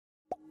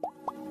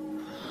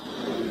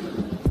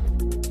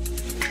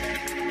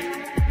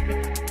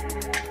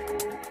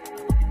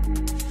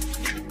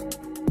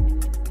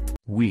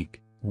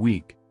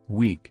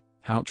weak,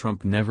 how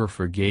Trump never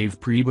forgave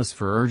Priebus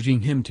for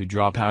urging him to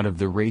drop out of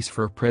the race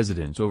for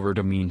president over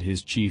demeaned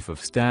his chief of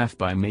staff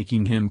by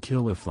making him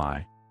kill a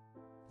fly.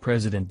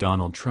 President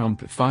Donald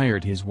Trump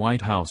fired his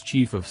White House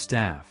chief of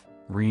staff,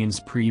 Reince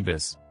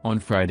Priebus, on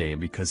Friday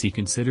because he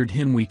considered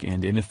him weak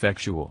and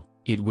ineffectual,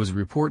 it was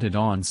reported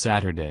on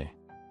Saturday.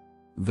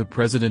 The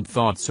president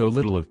thought so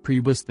little of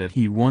Priebus that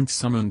he once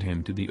summoned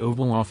him to the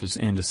Oval Office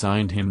and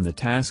assigned him the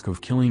task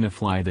of killing a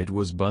fly that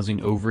was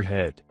buzzing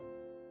overhead.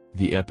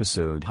 The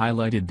episode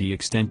highlighted the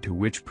extent to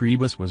which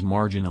Priebus was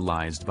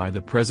marginalized by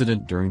the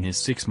president during his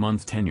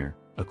 6-month tenure,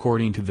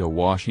 according to The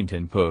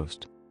Washington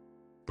Post.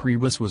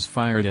 Priebus was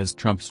fired as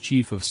Trump's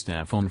chief of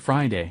staff on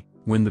Friday,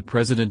 when the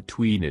president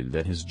tweeted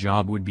that his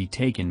job would be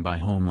taken by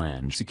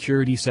Homeland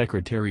Security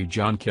Secretary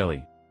John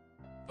Kelly.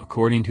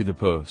 According to the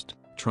Post,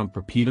 Trump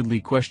repeatedly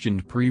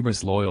questioned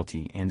Priebus'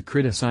 loyalty and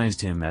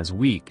criticized him as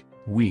weak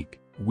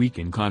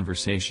in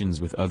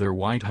conversations with other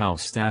White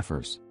House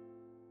staffers.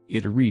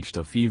 It reached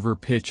a fever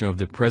pitch of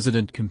the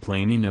president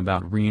complaining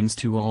about Reince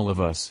to all of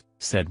us,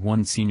 said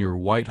one senior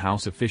White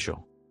House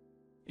official.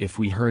 If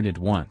we heard it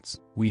once,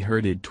 we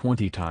heard it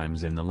 20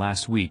 times in the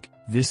last week,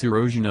 this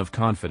erosion of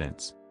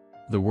confidence.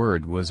 The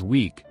word was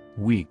weak.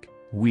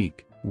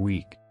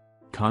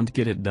 Can't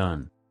get it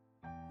done.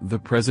 The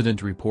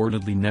president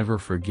reportedly never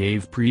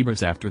forgave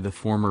Priebus after the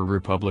former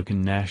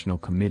Republican National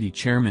Committee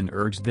chairman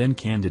urged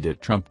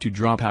then-candidate Trump to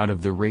drop out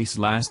of the race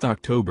last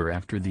October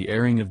after the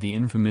airing of the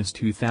infamous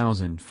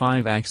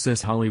 2005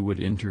 Access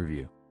Hollywood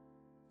interview.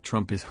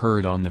 Trump is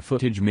heard on the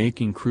footage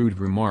making crude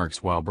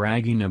remarks while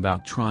bragging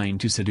about trying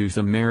to seduce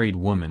a married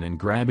woman and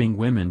grabbing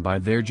women by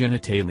their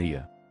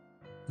genitalia.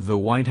 The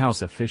White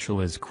House official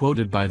is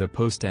quoted by the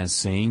Post as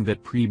saying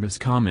that Priebus'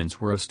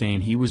 comments were a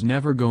stain he was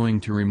never going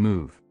to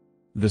remove.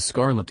 The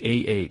Scarlet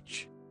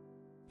A.H.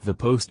 The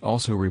Post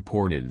also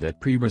reported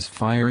that Priebus'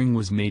 firing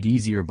was made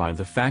easier by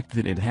the fact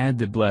that it had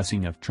the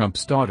blessing of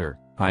Trump's daughter,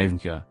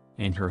 Ivanka,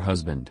 and her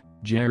husband,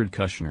 Jared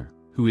Kushner,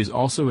 who is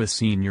also a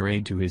senior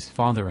aide to his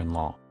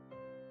father-in-law.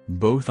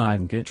 Both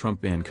Ivanka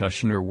Trump and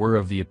Kushner were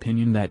of the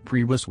opinion that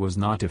Priebus was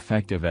not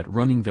effective at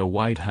running the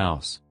White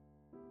House.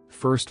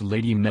 First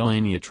Lady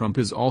Melania Trump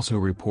is also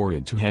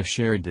reported to have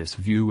shared this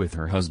view with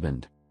her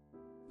husband.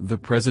 The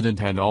president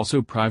had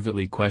also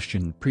privately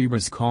questioned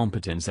Priebus'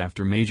 competence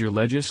after major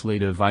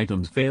legislative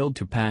items failed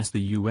to pass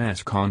the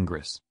U.S.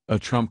 Congress, a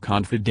Trump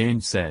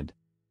confidant said.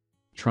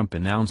 Trump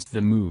announced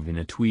the move in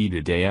a tweet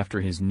a day after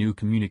his new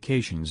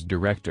communications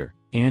director,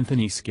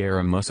 Anthony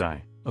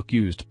Scaramucci,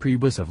 accused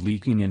Priebus of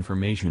leaking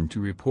information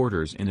to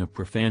reporters in a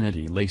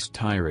profanity-laced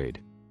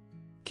tirade.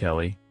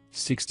 Kelly,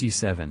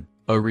 67,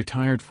 a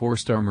retired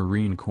 4-star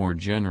Marine Corps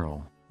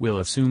general, will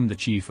assume the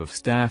chief of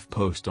staff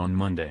post on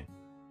Monday.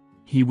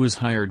 He was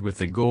hired with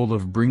the goal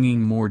of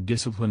bringing more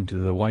discipline to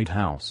the White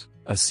House,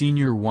 a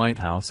senior White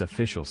House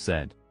official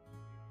said.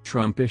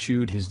 Trump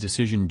issued his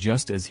decision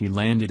just as he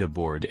landed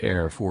aboard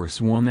Air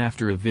Force One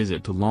after a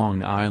visit to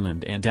Long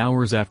Island and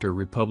hours after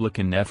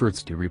Republican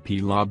efforts to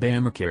repeal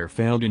Obamacare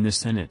failed in the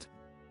Senate.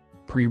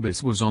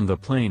 Priebus was on the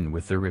plane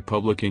with the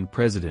Republican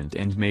president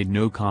and made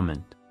no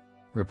comment.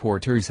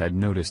 Reporters had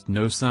noticed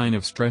no sign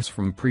of stress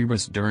from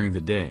Priebus during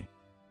the day.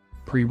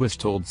 Priebus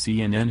told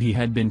CNN he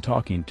had been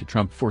talking to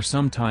Trump for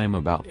some time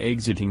about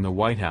exiting the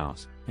White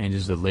House, and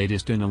is the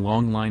latest in a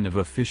long line of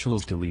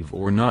officials to leave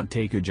or not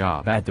take a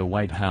job at the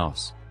White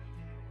House.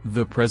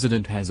 The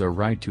president has a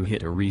right to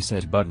hit a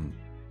reset button.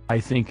 I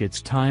think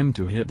it's time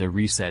to hit the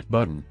reset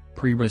button,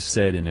 Priebus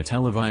said in a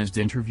televised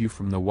interview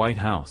from the White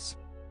House.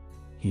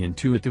 He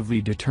intuitively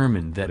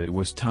determined that it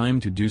was time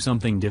to do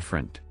something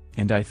different,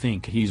 and I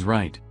think he's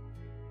right.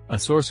 A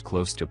source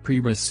close to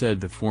Priebus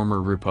said the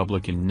former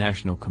Republican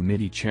National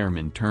Committee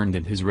chairman turned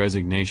in his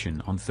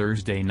resignation on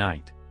Thursday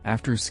night,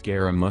 after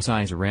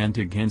Scaramucci's rant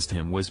against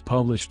him was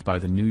published by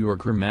the New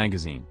Yorker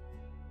magazine.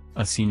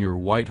 A senior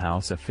White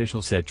House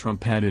official said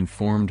Trump had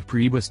informed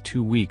Priebus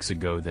 2 weeks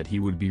ago that he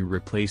would be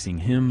replacing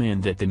him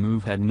and that the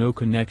move had no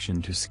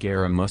connection to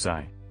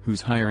Scaramucci,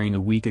 whose hiring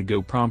a week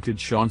ago prompted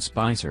Sean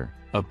Spicer,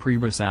 a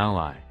Priebus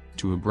ally,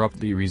 to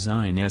abruptly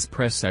resign as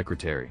press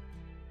secretary.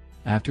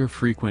 After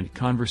frequent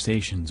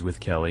conversations with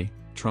Kelly,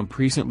 Trump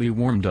recently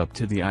warmed up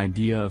to the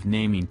idea of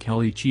naming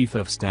Kelly chief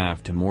of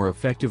staff to more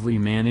effectively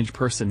manage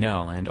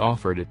personnel and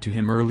offered it to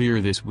him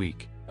earlier this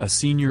week, a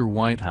senior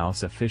White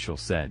House official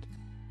said.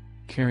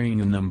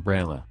 Carrying an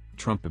umbrella,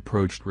 Trump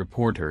approached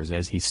reporters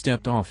as he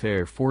stepped off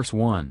Air Force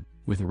One,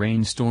 with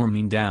rain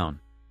storming down.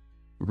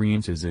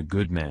 Reince is a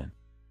good man.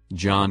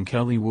 John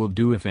Kelly will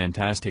do a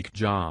fantastic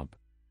job.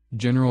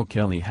 General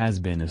Kelly has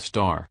been a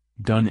star,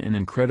 done an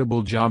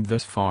incredible job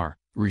thus far,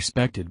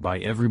 respected by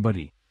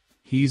everybody.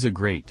 He's a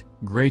great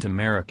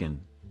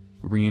American.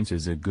 Reince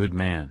is a good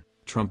man,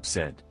 Trump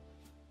said.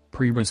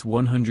 Priebus'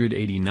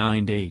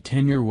 189-day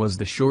tenure was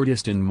the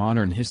shortest in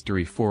modern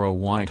history for a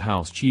White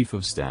House chief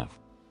of staff.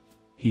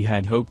 He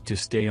had hoped to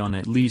stay on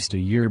at least a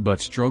year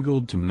but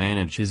struggled to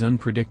manage his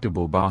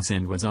unpredictable boss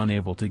and was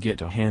unable to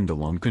get a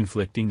handle on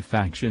conflicting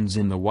factions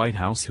in the White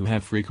House who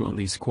have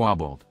frequently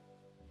squabbled.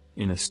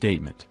 In a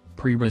statement,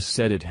 Priebus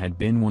said it had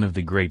been one of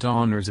the great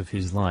honors of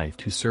his life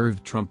to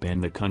serve Trump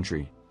and the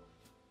country.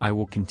 "I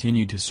will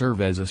continue to serve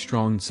as a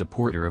strong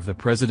supporter of the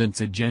president's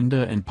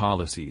agenda and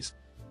policies.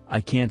 I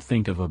can't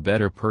think of a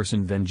better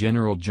person than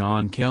General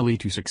John Kelly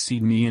to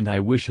succeed me, and I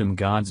wish him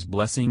God's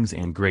blessings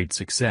and great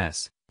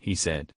success," he said.